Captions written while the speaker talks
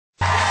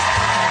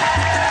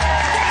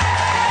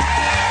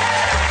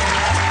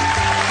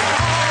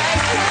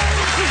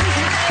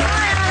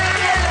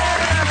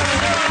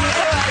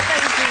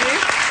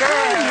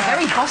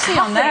bossy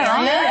on there,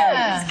 aren't you?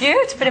 Yeah. It's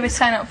good. A bit of a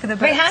sign up for the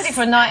books. It'd be handy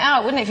for a night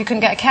out, wouldn't it, if you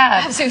couldn't get a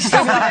cab? Absolutely.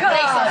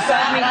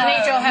 I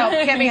need your help.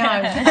 Get me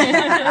home.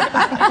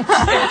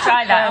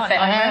 Try that.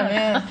 I am,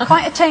 yeah.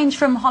 Quite a change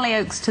from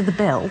Hollyoaks to the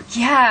Bill.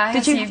 Yeah.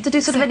 Did you have to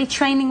do sort of any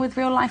training with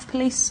real-life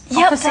police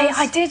Yep, officers?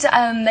 I did.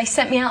 They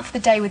sent me out for the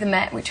day with the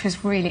Met, which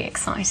was really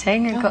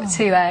exciting. I got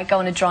to go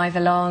on a drive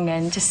along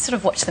and just sort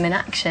of watch them in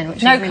action,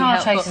 which was really car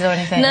helpful. chases or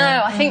anything?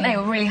 No, I think they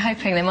were really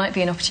hoping there might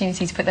be an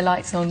opportunity to put the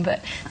lights on,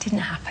 but didn't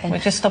happen. We'll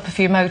just stop a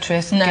few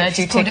motorists and No, get a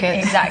few just pulled it-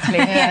 tickets. exactly.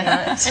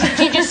 Yeah. Did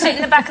you just sit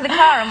in the back of the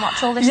car and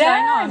watch all this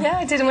going on? Yeah,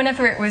 I did. And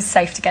whenever it was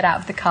safe to get out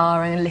of the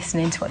car and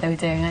listening to what they were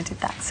doing, I did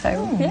that. So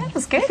yeah, it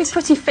was good. You're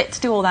pretty fit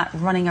to do all that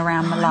running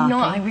around malarkey. No,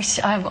 I wish.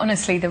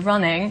 Honestly, the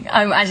running.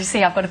 As you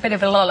see, I've got a bit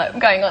of a lollop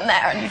going on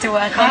there. I need to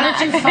work on that.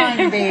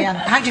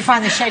 How do you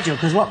find the schedule?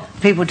 Because what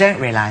people don't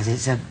realise,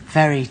 it's a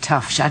very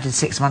tough. I did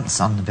 6 months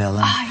on the Bill.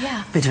 And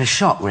yeah. Bit of a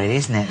shock, really,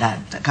 isn't it?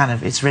 That kind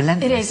of, it's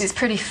relentless. It is. It's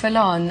pretty full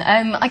on.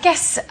 I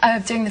guess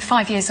doing the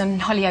 5 years on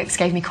Hollyoaks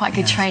gave me quite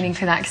good training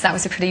for that, because that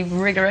was a pretty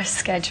rigorous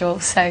schedule.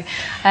 So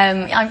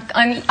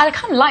I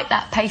kind of like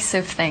that pace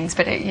of things,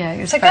 but it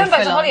was So very going back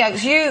to full on.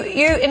 Hollyoaks,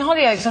 you in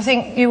Hollyoaks, I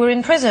think you were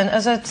in prison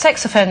as a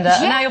sex offender,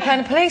 and now you're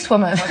playing a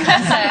policewoman.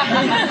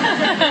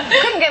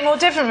 Couldn't get more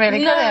different, really,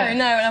 could it?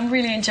 No, and I'm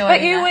really enjoying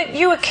But it.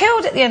 you were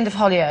killed at the end of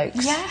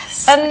Hollyoaks.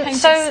 Yes. And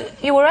so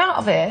you were out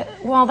of it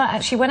while that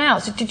actually went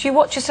out. So did you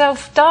watch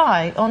yourself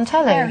die on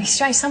telly? Very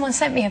strange. Someone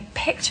sent me a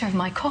picture of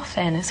my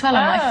coffin as well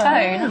on my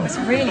phone. That was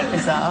really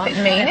bizarre. Bit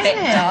mean, a bit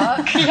isn't it?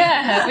 dark.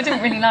 Yeah, I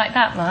didn't really like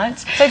that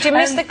much. So do you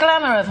miss the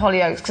glamour of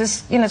Hollyoaks?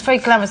 Because, it's very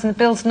glamorous and the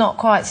Bill's not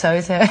quite so,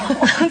 is it?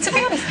 To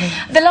be honest,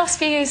 the last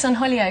few years on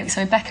Hollyoaks,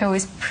 Becca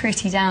was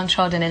pretty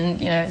downtrodden,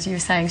 and as you were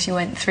saying, she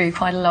went through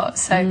quite a lot.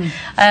 So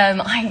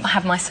I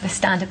have my sort of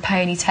standard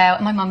ponytail.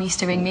 My mum used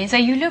to ring me and say,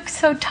 "You look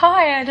so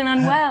tired and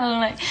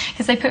unwell,"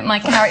 because they put my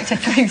character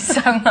through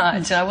so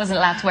much, and I wasn't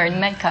allowed to wear any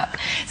makeup.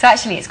 So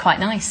actually, it's quite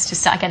nice.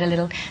 Just I get a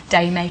little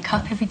day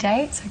makeup every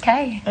day. It's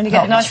okay. And you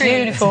get a nice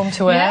uniform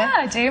to wear. Yeah,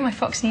 I do. My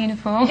Foxy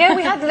uniform. Yeah,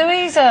 we had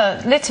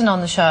Louisa Lytton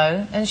on the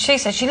show, and she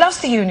said she loves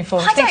the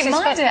uniform. I don't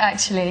mind it,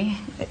 actually.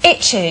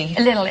 Itchy.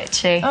 A little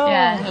itchy,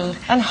 yeah. A little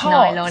and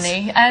hot.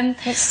 nylon-y.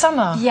 It's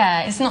summer.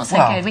 Yeah, it's not so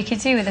good. We could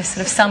do with a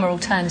sort of summer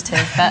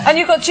alternative. But and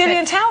you've got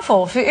Gillian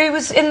Talforth, who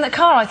was in the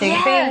car, I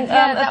think, being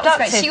that was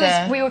abducted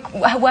great. We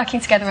were working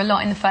together a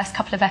lot in the first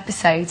couple of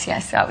episodes,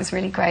 yes, so that was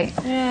really great.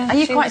 Yeah, Are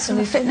you quite sort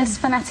of a fitness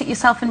fanatic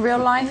yourself in real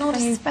life? Not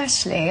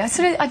especially.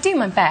 I do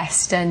my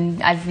best,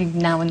 and every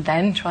now and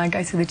then try and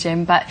go to the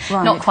gym, but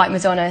not quite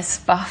Madonna's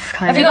buff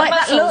kind Have of. you got like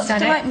muscles? that look?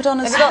 Do you like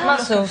Madonna's? Have you got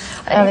muscles?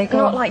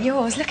 Not like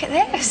yours. Look at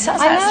this.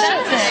 That's I know.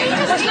 outstanding.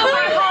 It's not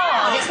very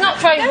hard. It's not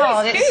very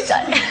hard. It's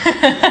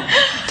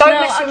don't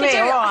mess with me,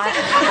 all right?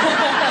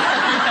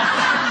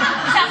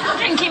 That's not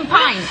drinking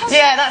pints.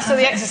 Yeah, that's all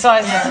the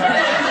exercises.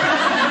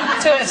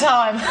 2 at a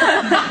time.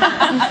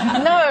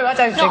 No, I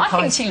don't No, drink I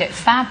think pints. she looked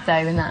fab though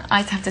in that.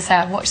 I'd have to say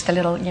I watched the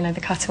little,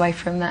 the cutaway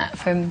from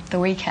the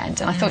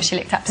weekend, and I thought she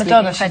looked absolutely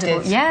Madonna, she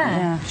incredible. did.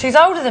 Yeah. She's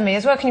older than me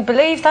as well. Can you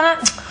believe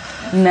that?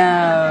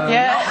 No.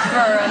 Yeah. Not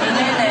for a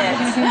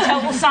minute.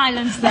 Total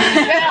silence there.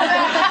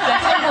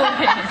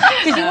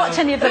 Did you watch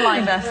any of the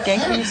live Earth gig?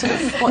 Were you sort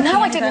of watching No,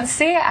 I any of didn't it?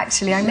 see it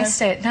actually. I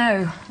missed it.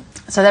 No.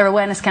 So their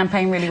awareness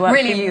campaign really worked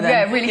for you then?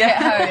 Yeah, really hit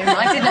home.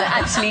 I didn't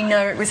actually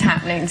know it was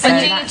happening. So And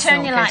do you that's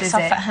turn not your good, lights is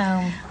off it? at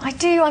home? I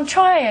do. I'm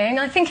trying.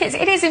 I think it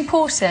is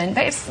important,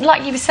 but it's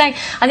like you were saying.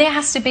 I think it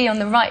has to be on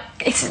the right.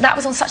 That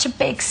was on such a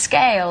big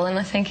scale, and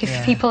I think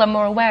if people are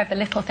more aware of the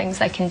little things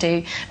they can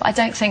do, but I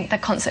don't think the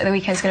concert of the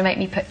weekend is going to make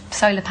me put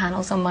solar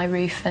panels on my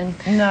roof and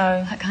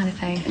that kind of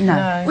thing.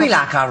 No. We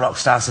like our rock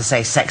stars to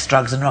say sex,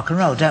 drugs and rock and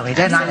roll, don't we?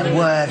 Don't like them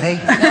worthy.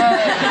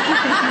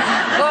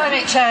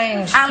 Climate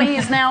change. Ali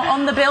is now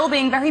on the Bill,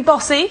 being very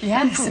bossy.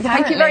 Yes,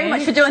 Thank you very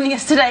much for joining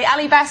us today.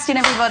 Ali Bastian,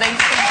 everybody.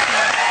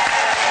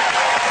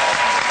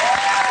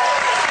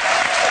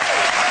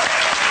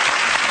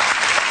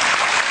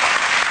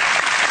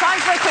 Time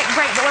for a quick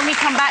break, but when we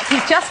come back,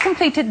 he's just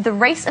completed the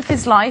race of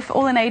his life,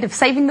 all in aid of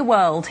saving the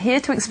world. Here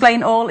to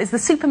explain all is the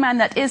Superman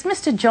that is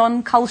Mr.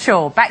 John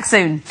Culshaw. Back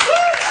soon.